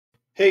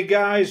Hey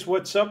guys,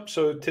 what's up?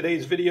 So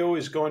today's video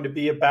is going to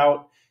be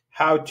about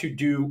how to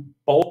do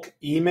bulk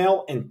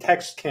email and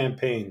text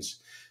campaigns.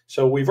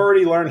 So we've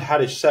already learned how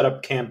to set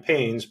up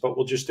campaigns, but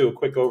we'll just do a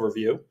quick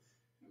overview.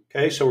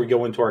 Okay, so we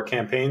go into our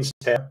campaigns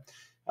tab.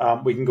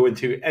 We can go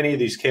into any of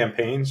these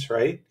campaigns,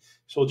 right?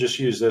 So we'll just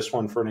use this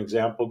one for an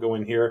example. Go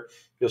in here.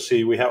 You'll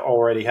see we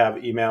already have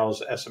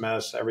emails,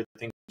 SMS,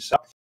 everything set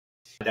up.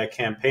 That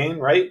campaign,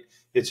 right?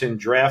 It's in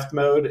draft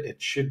mode.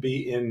 It should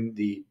be in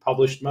the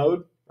published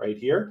mode right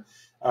here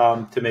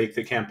to make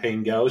the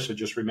campaign go. So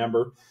just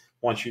remember,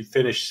 once you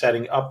finish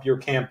setting up your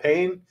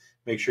campaign,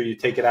 make sure you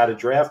take it out of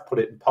draft, put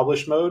it in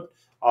published mode.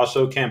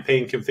 Also,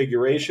 campaign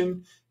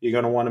configuration, you're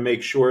going to want to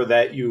make sure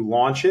that you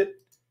launch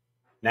it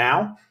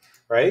now,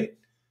 right?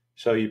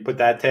 So you put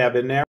that tab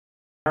in there.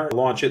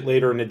 Launch it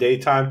later in the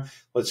daytime.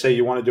 Let's say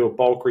you want to do a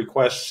bulk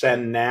request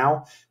send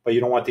now, but you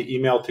don't want the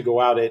email to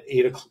go out at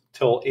 8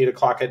 till 8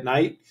 o'clock at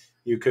night.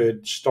 You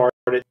could start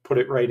it, put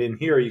it right in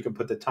here. You can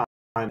put the time.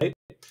 Right?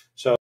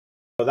 So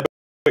that's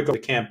quick of the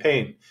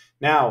campaign.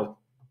 Now,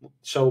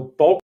 so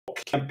bulk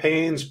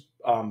campaigns,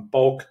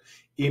 bulk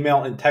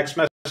email and text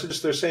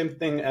messages, they're the same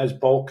thing as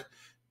bulk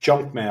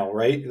junk mail,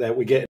 right? That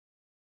we get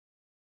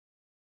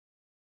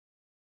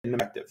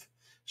ineffective.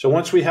 So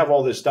once we have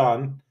all this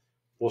done,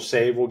 we'll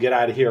save, we'll get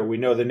out of here. We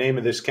know the name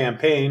of this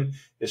campaign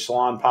is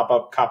Salon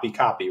Pop-Up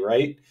Copy,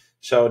 right?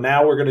 So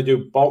now we're going to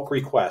do bulk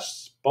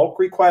requests. Bulk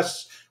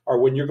requests are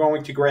when you're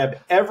going to grab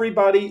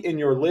everybody in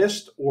your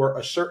list or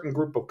a certain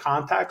group of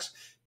contacts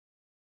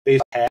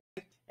based on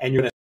tag, and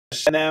you're going to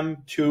send them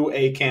to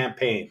a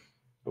campaign.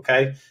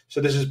 Okay?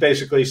 So this is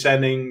basically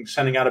sending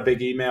out a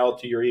big email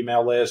to your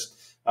email list,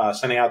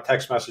 sending out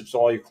text message to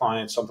all your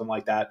clients, something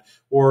like that,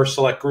 or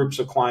select groups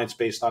of clients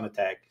based on a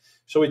tag.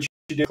 So what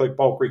you do, click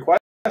bulk request.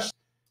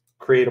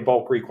 Create a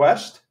bulk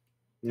request,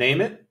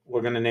 name it.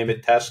 We're going to name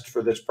it test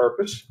for this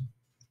purpose.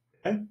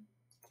 Okay.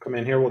 Come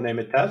in here, we'll name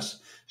it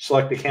test.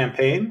 Select the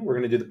campaign. We're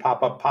going to do the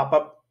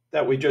pop-up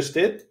that we just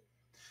did.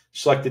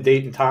 Select the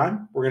date and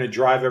time. We're going to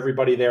drive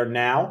everybody there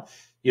now.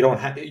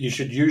 You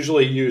should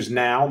usually use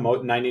now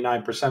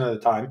 99% of the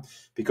time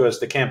because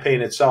the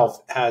campaign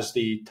itself has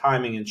the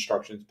timing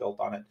instructions built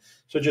on it.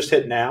 So just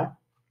hit now.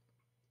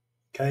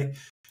 Okay.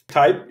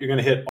 Type, you're going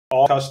to hit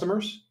all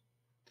customers.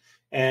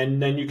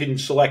 And then you can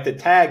select a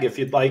tag if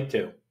you'd like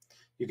to.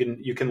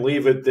 You can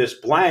leave it this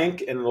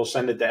blank and it'll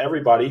send it to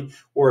everybody.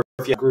 Or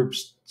if you have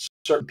groups,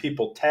 certain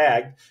people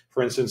tagged,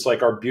 for instance,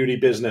 like our beauty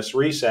business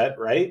reset,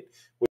 right?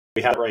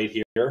 We have it right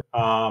here.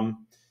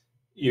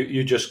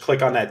 You just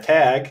click on that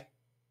tag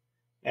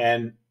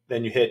and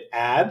then you hit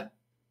add.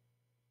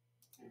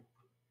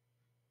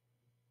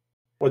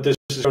 What this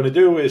is going to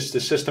do is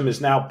the system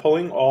is now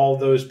pulling all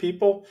those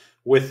people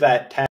with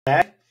that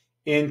tag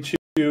into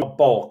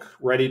bulk,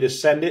 ready to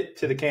send it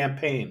to the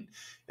campaign.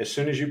 As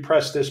soon as you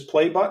press this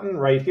play button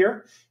right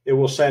here, it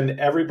will send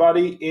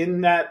everybody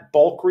in that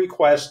bulk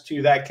request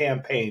to that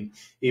campaign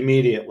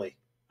immediately.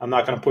 I'm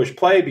not going to push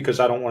play because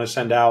I don't want to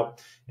send out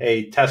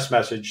a test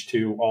message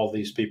to all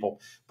these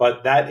people.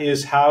 But that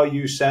is how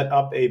you set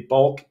up a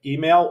bulk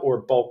email or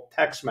bulk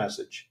text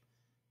message.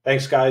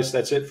 Thanks, guys.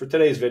 That's it for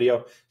today's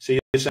video. See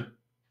you soon.